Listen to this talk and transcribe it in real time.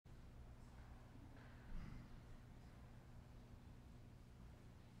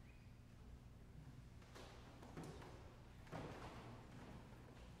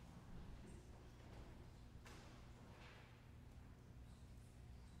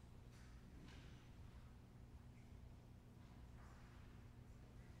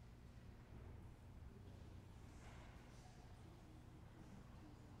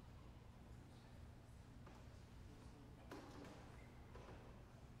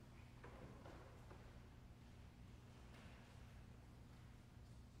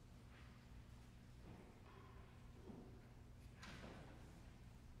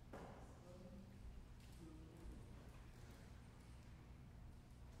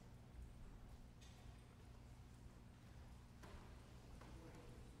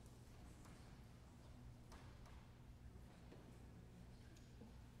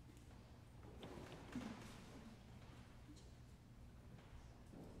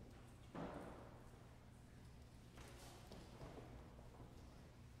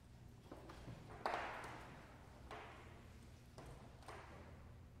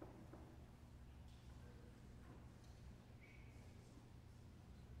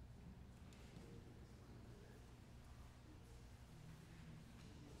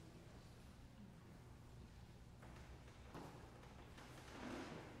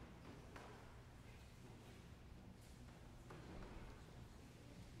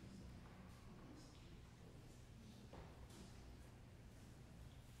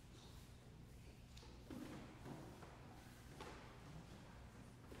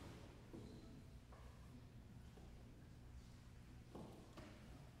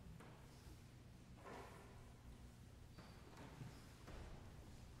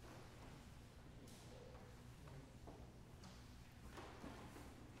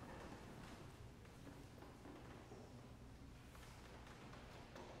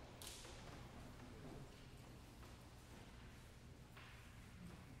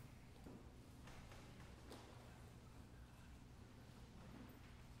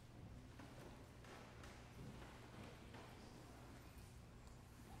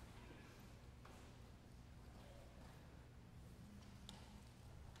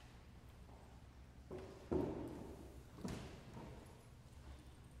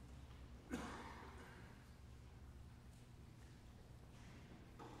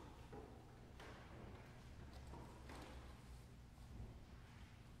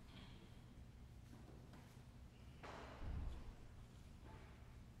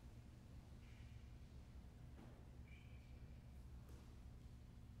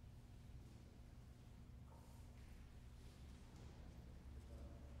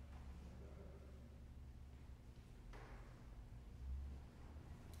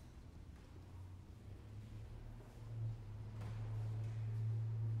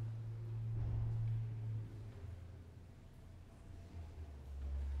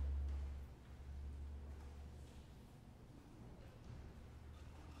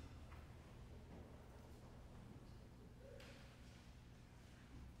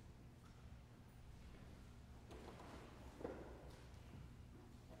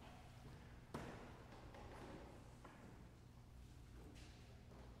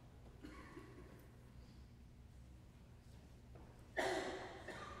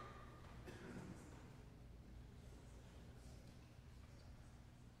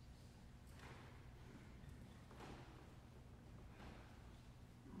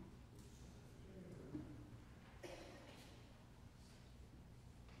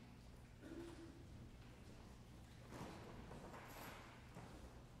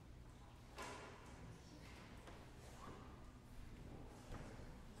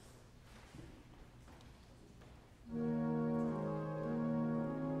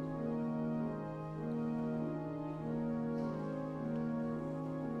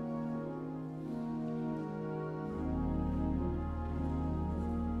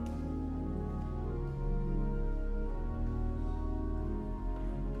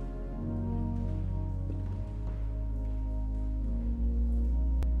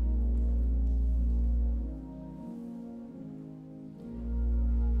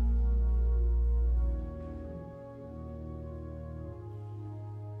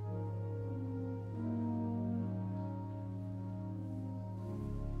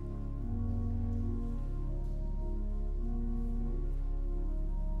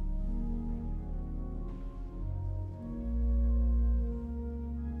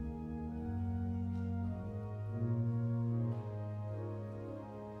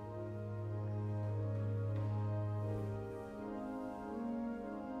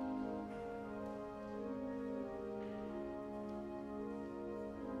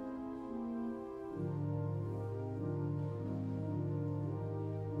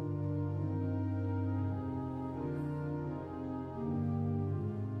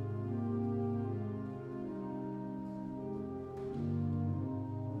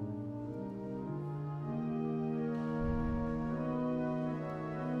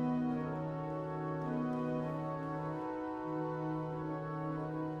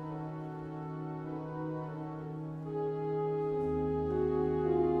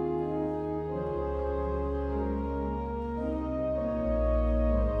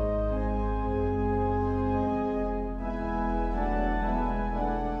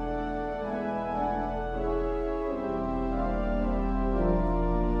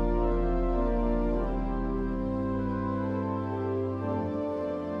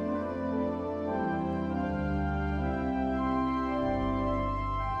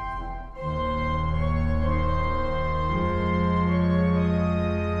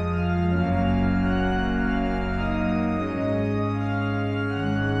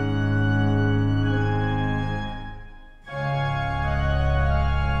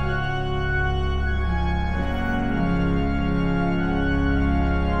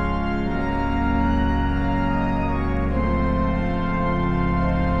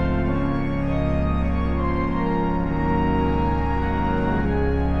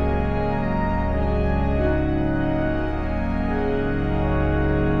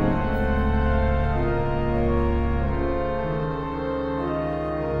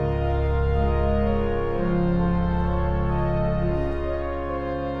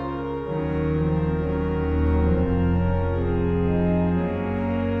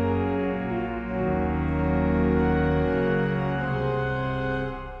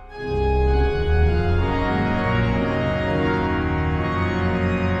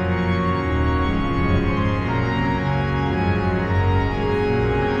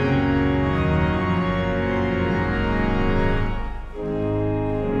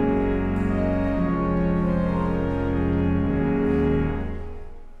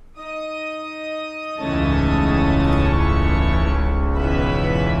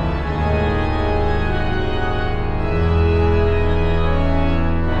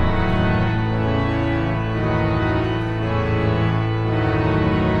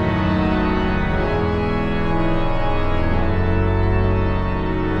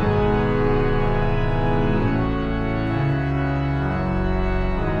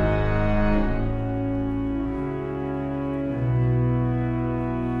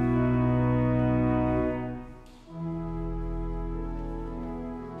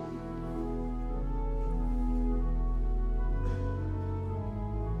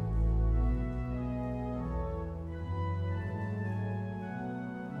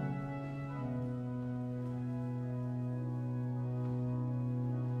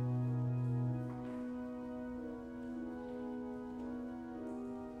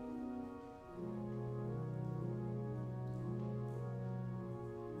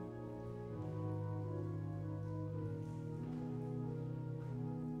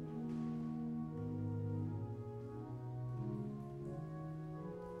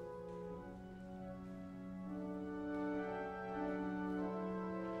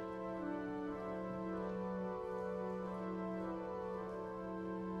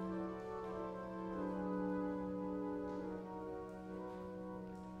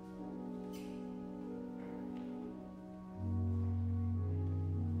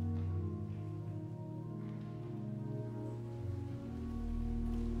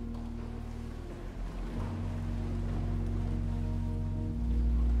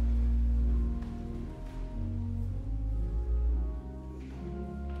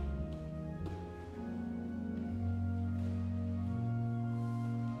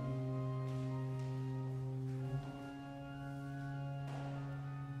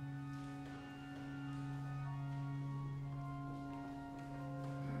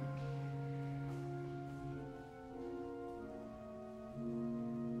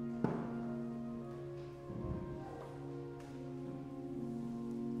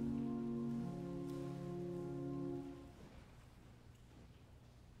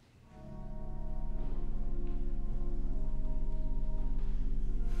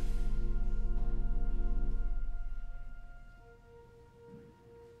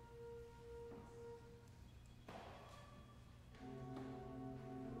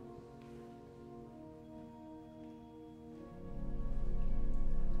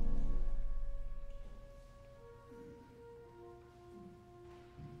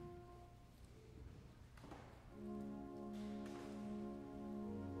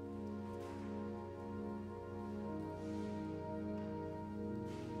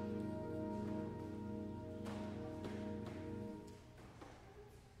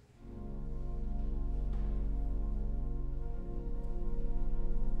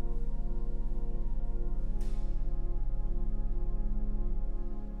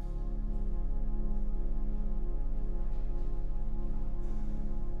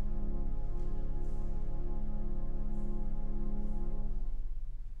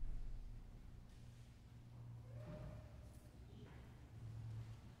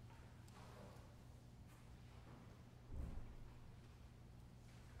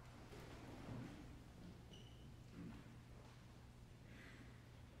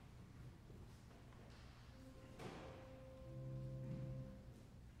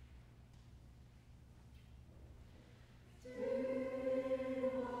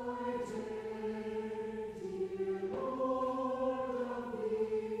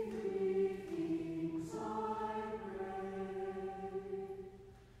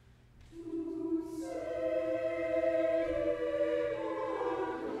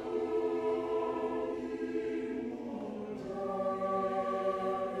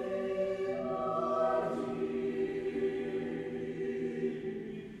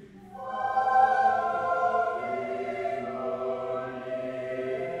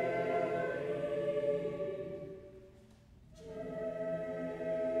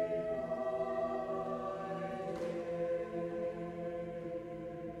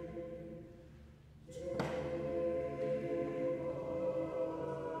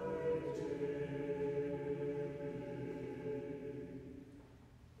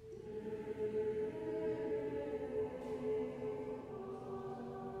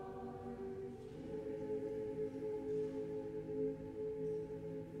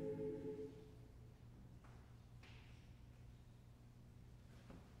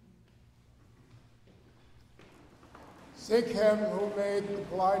Seek him who made the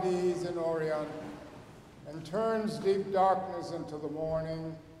Pleiades and Orion, and turns deep darkness into the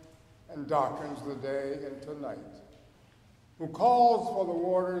morning, and darkens the day into night, who calls for the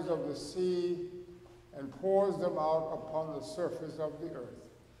waters of the sea and pours them out upon the surface of the earth.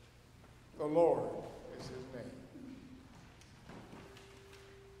 The Lord is his name.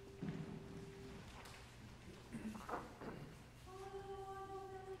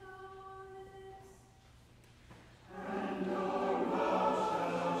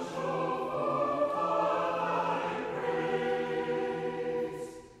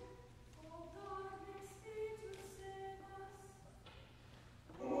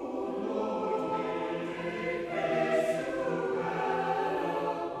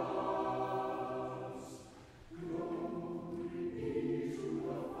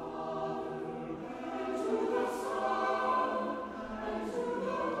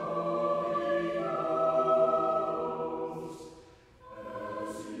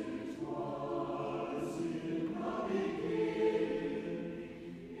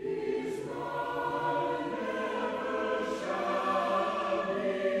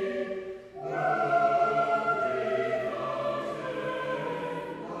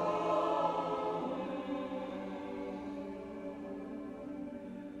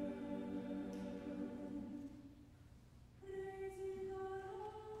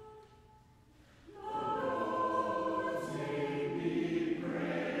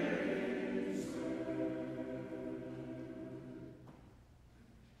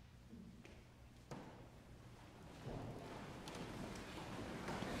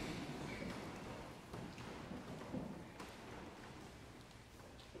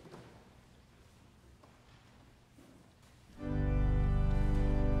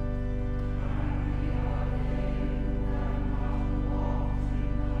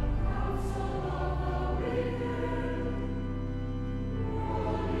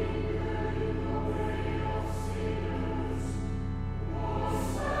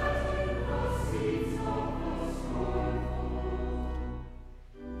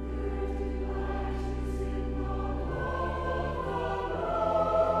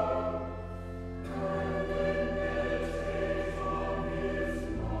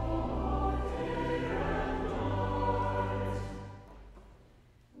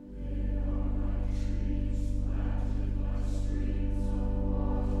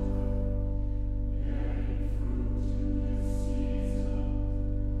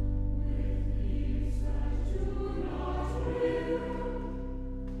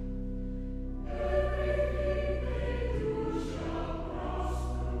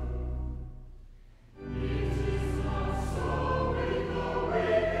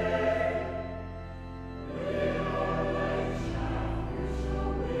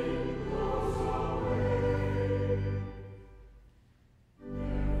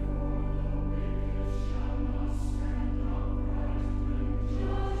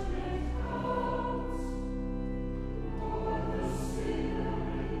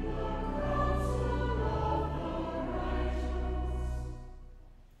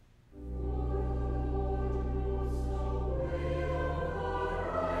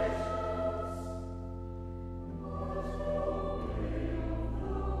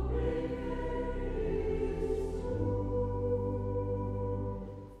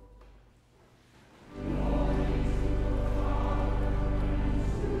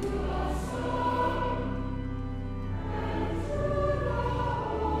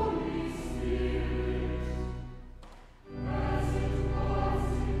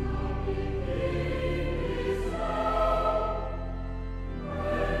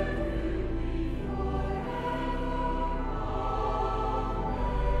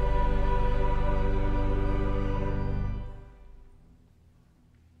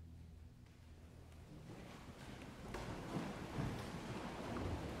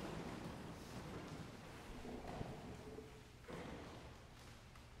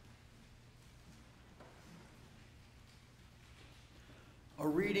 A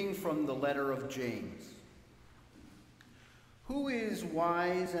reading from the letter of James. Who is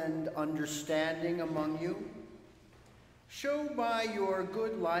wise and understanding among you? Show by your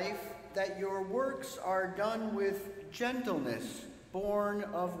good life that your works are done with gentleness, born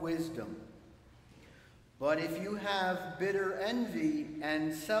of wisdom. But if you have bitter envy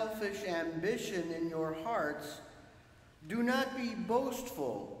and selfish ambition in your hearts, do not be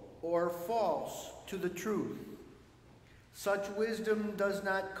boastful or false to the truth. Such wisdom does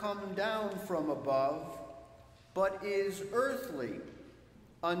not come down from above, but is earthly,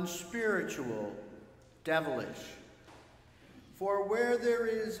 unspiritual, devilish. For where there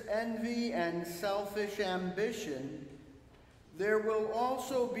is envy and selfish ambition, there will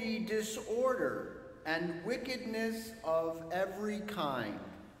also be disorder and wickedness of every kind.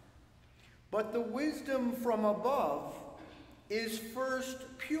 But the wisdom from above is first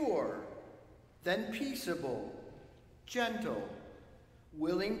pure, then peaceable, gentle,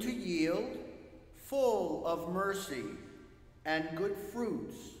 willing to yield, full of mercy and good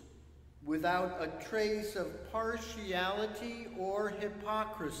fruits, without a trace of partiality or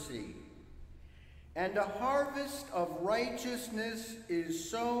hypocrisy. And a harvest of righteousness is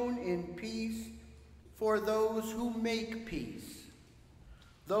sown in peace for those who make peace.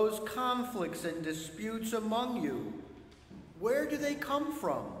 Those conflicts and disputes among you, where do they come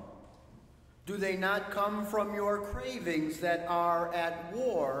from? Do they not come from your cravings that are at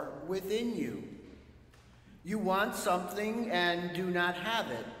war within you? You want something and do not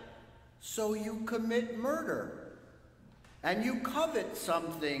have it, so you commit murder. And you covet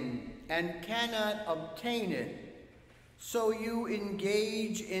something and cannot obtain it, so you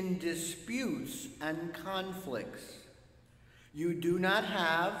engage in disputes and conflicts. You do not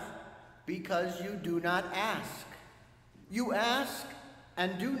have because you do not ask. You ask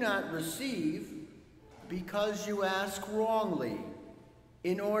and do not receive because you ask wrongly,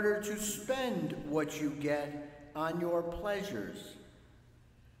 in order to spend what you get on your pleasures.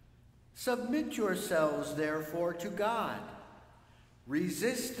 Submit yourselves, therefore, to God.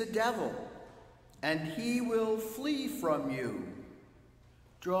 Resist the devil, and he will flee from you.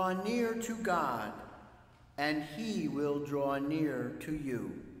 Draw near to God, and he will draw near to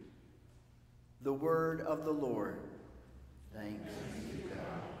you. The word of the Lord. Thanks be to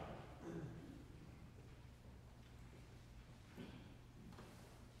God.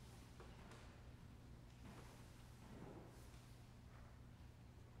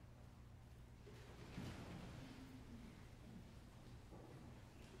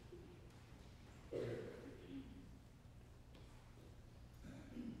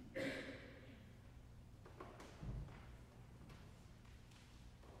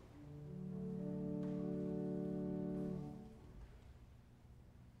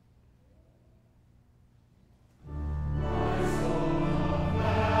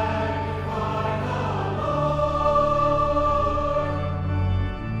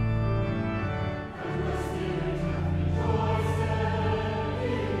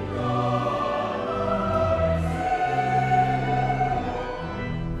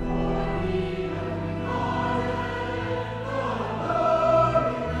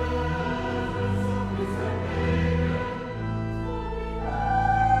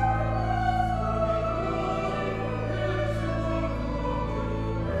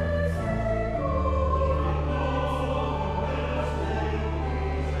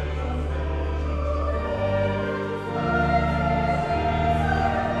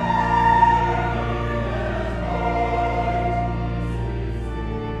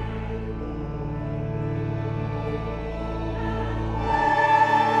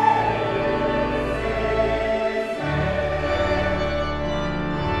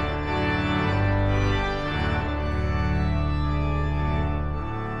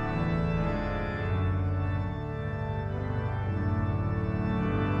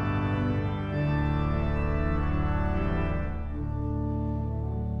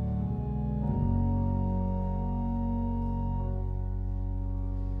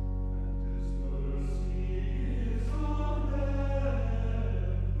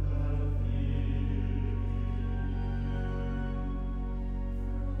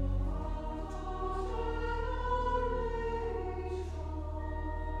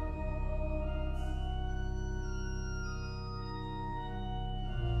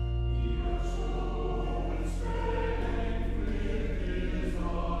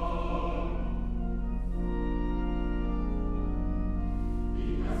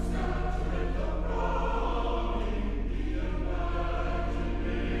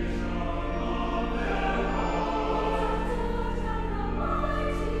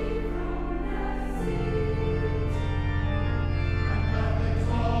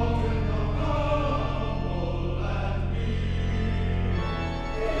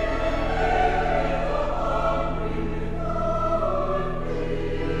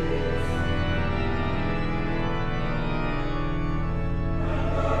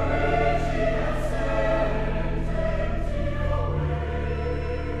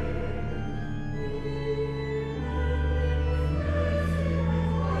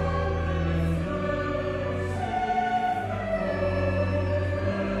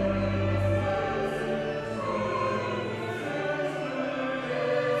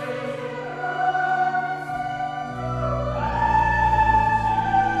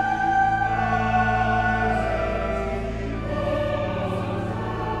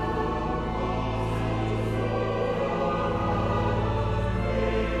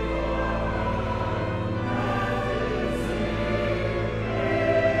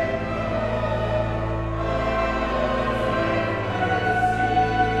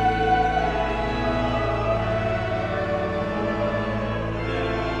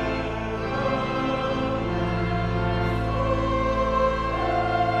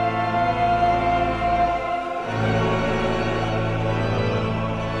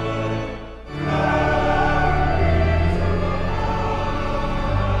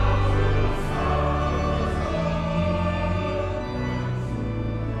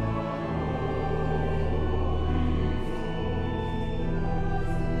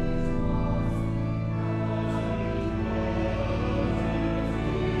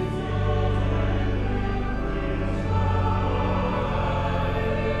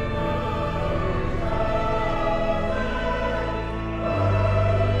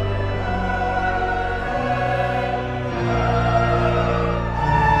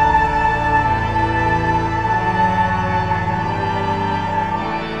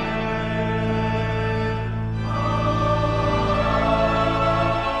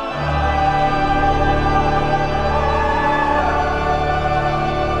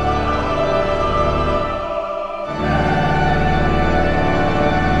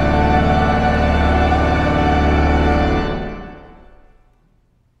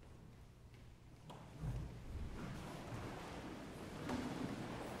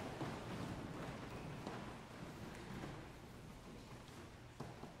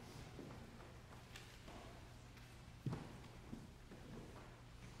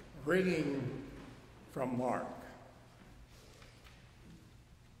 Reading from Mark.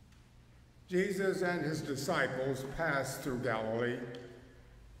 Jesus and his disciples passed through Galilee.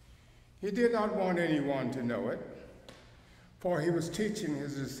 He did not want anyone to know it, for he was teaching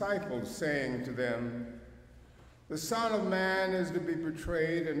his disciples, saying to them, "The Son of Man is to be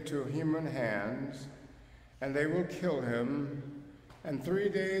betrayed into human hands, and they will kill him, and 3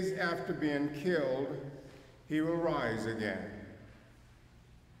 days after being killed, he will rise again."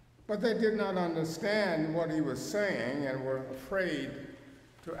 But they did not understand what he was saying and were afraid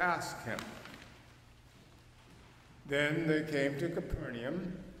to ask him. Then they came to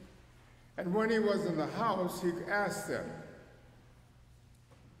Capernaum, and when he was in the house, he asked them,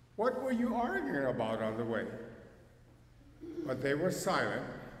 "What were you arguing about on the way?" But they were silent,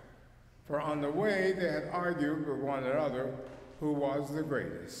 for on the way they had argued with one another who was the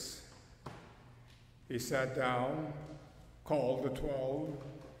greatest. He sat down, called the 12,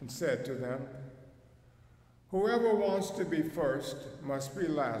 and said to them, "Whoever wants to be first must be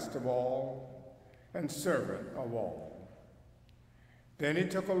last of all and servant of all." Then he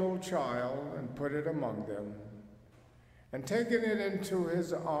took a little child and put it among them, and taking it into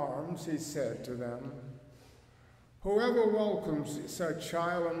his arms, he said to them, "Whoever welcomes such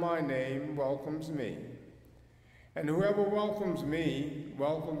child in my name welcomes me, and whoever welcomes me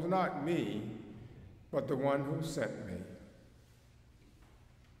welcomes not me, but the one who sent me."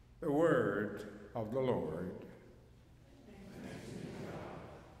 The word of the Lord.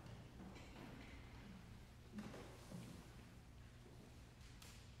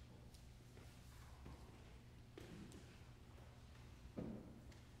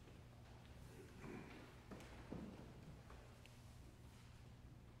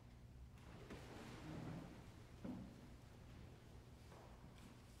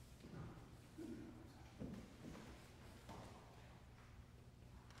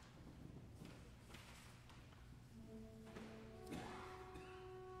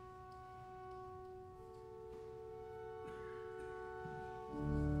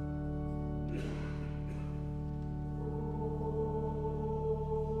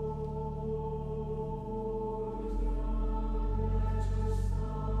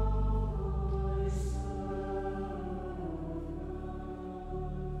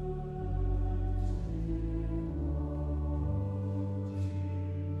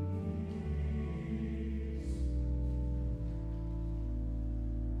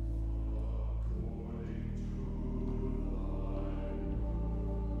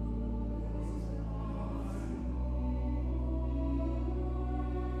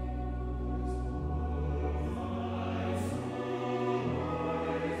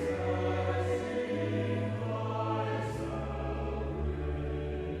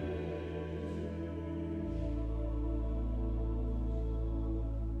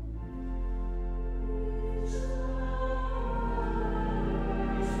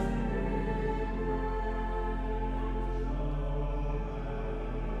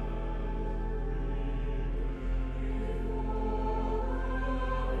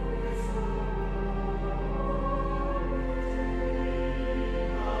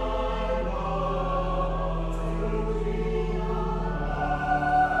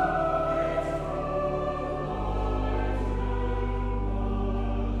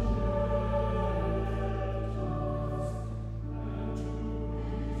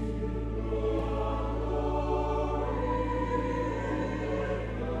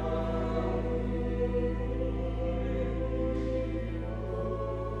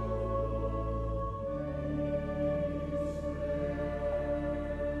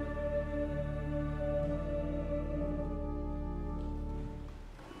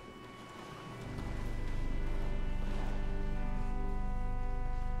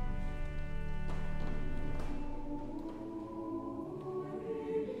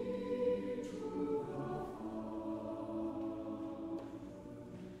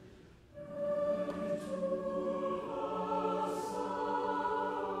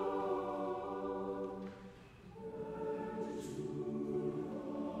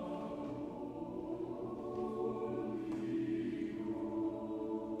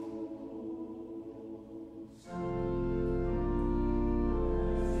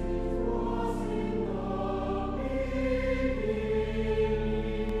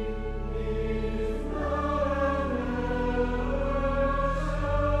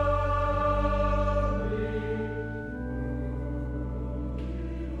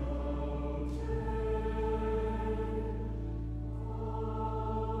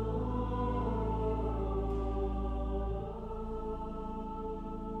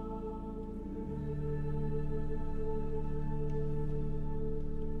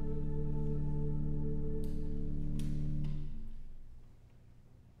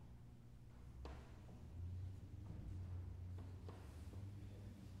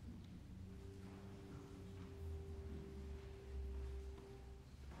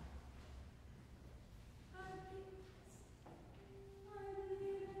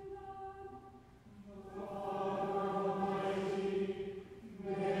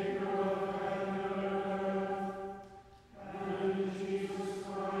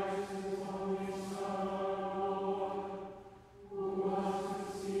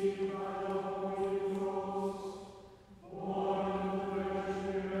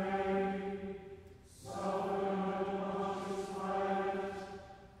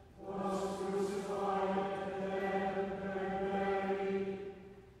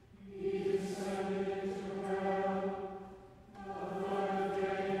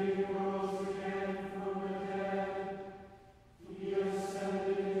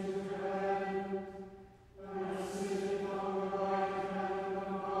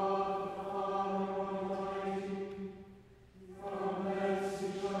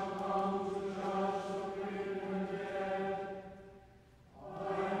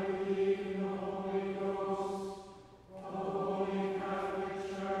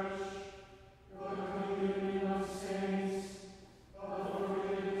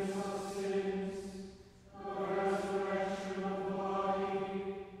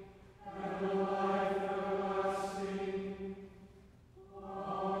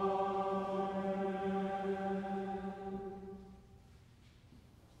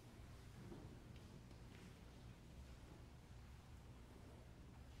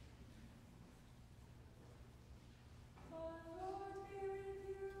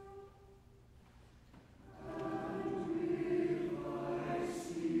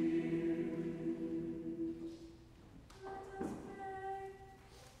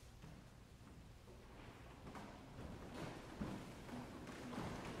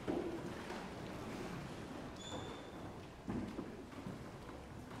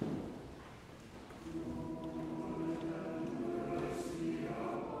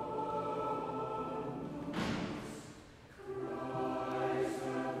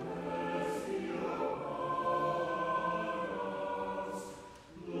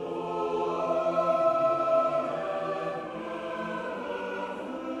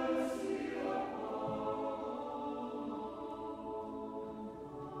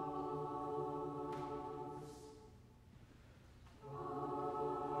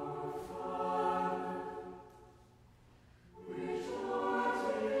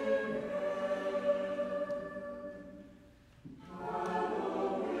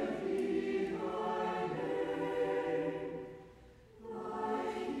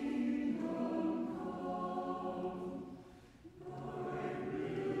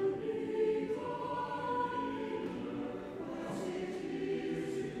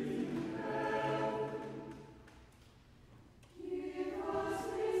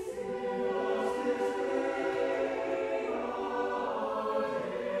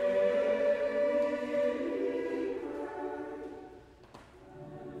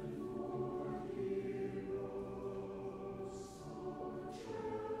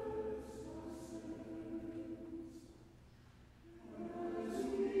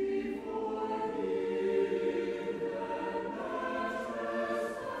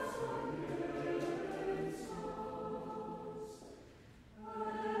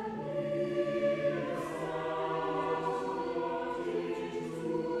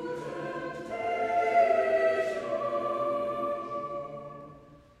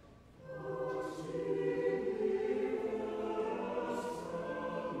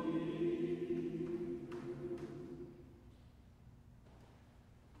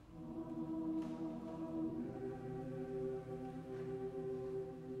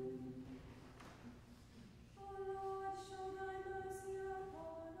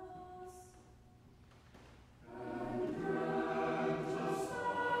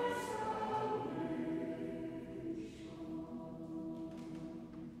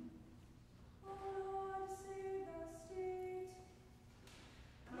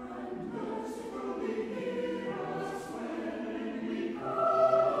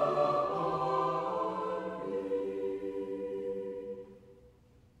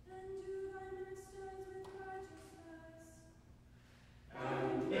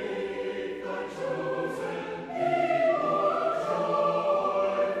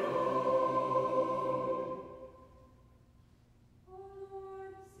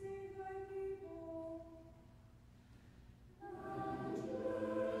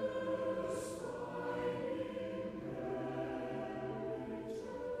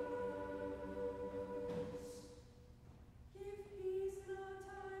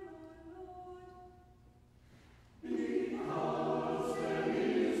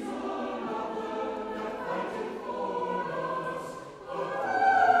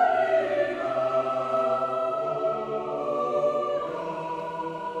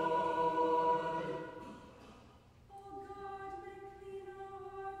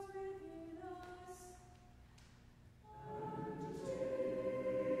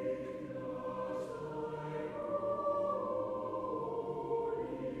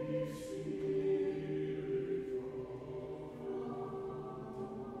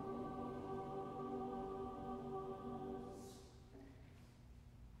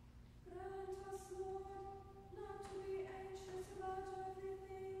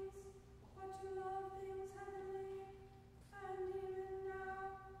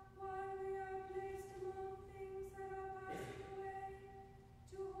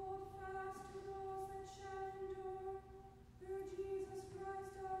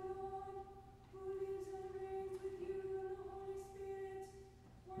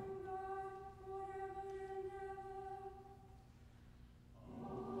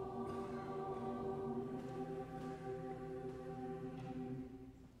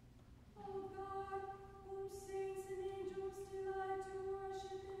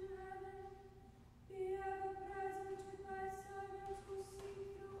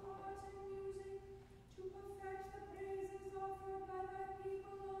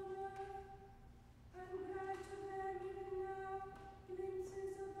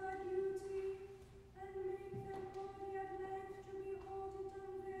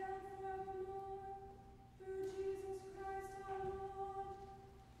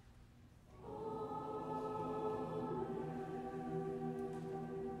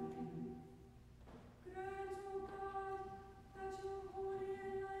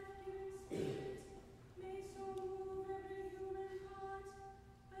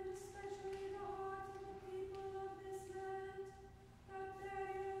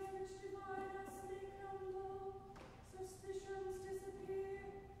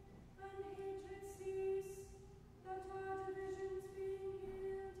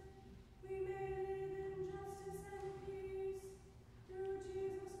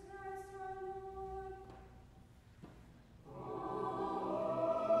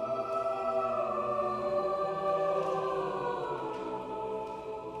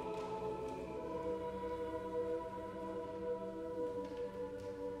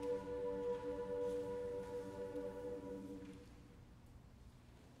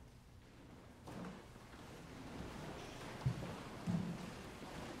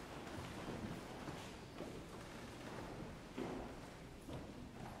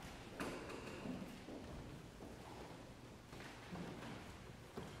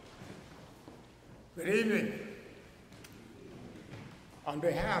 Good evening. On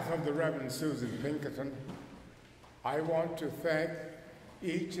behalf of the Reverend Susan Pinkerton, I want to thank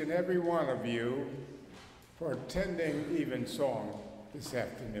each and every one of you for attending Evensong this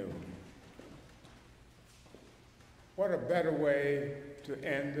afternoon. What a better way to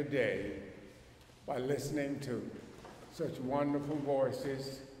end the day by listening to such wonderful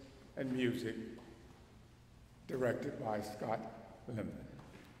voices and music directed by Scott Limon.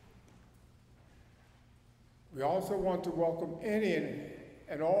 We also want to welcome any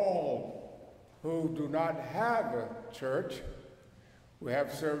and all who do not have a church. We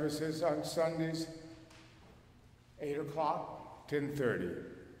have services on Sundays, 8 o'clock, 10:30.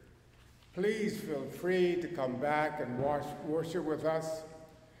 Please feel free to come back and worship with us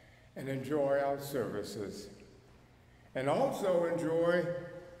and enjoy our services. And also enjoy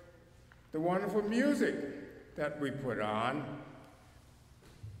the wonderful music that we put on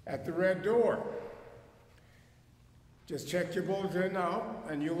at the Red Door. Just check your bulletin out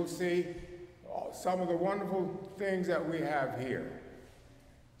and you will see some of the wonderful things that we have here.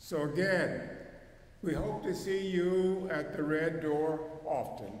 So again, we hope to see you at the Red Door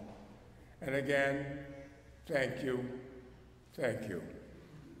often. And again, thank you, thank you.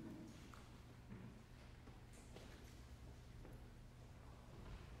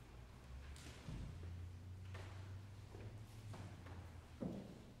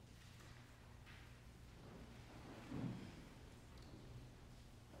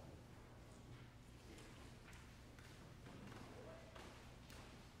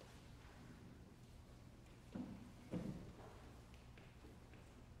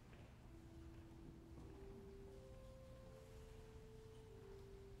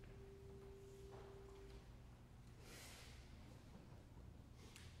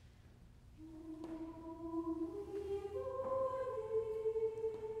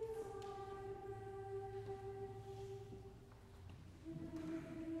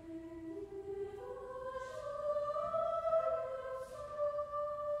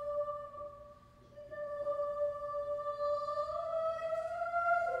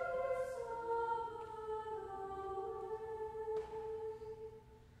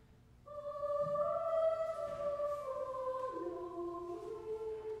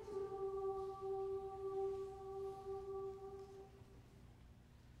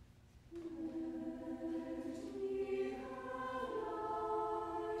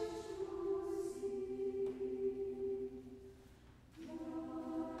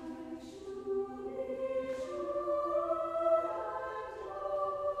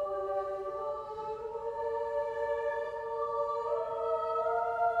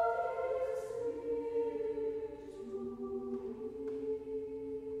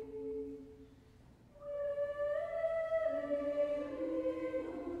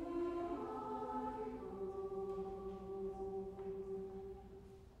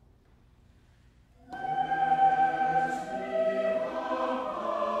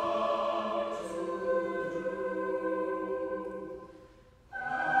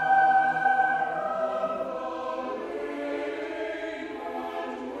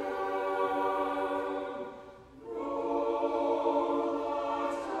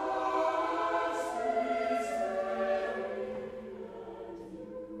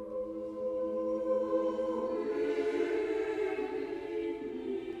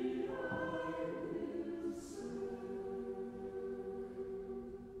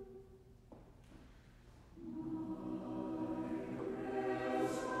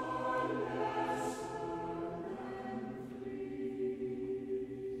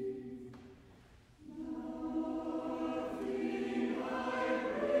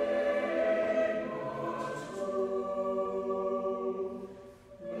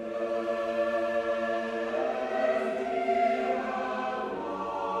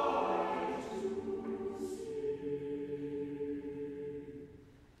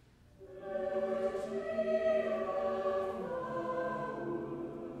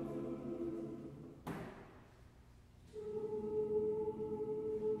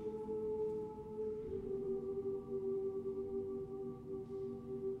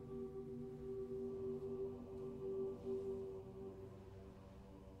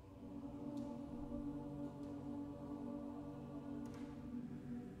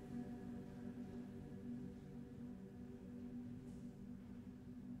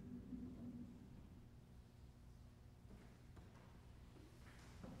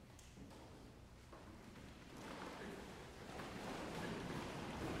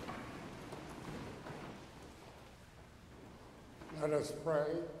 Let us pray.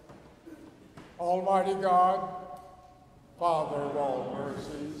 Almighty God, Father of all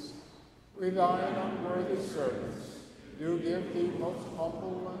mercies, we thine unworthy servants do give thee most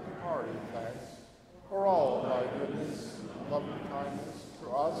humble and hearty thanks for all thy goodness and loving kindness to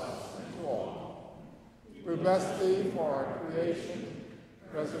us and to all. We bless thee for our creation,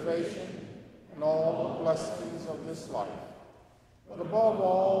 preservation, and all the blessings of this life, but above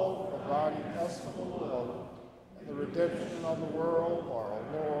all, for thine inestimable love and the redemption of the world by our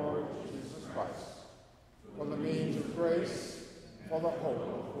Lord Jesus Christ, for the means of grace, for the hope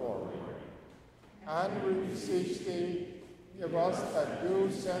of glory. And we beseech thee, give us that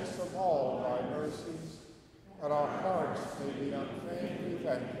due sense of all thy mercies, that our hearts may be unfeignedly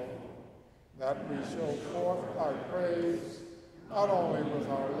thankful, that we show forth thy praise, not only with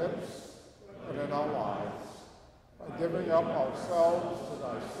our lips, but in our lives, by giving up ourselves to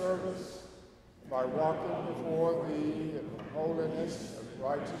thy service, by walking before thee in holiness and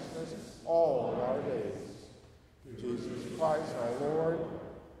righteousness all of our days. Through Jesus Christ our Lord,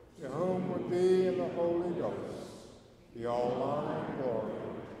 to whom with thee and the Holy Ghost be all honor and glory,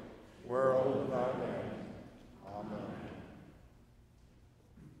 world without end. Amen.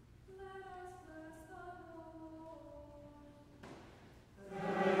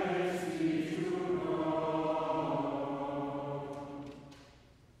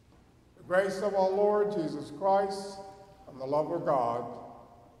 The grace of our Lord Jesus Christ, and the love of God,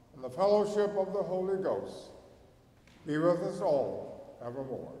 and the fellowship of the Holy Ghost be with us all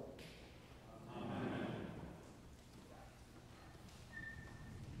evermore. Amen.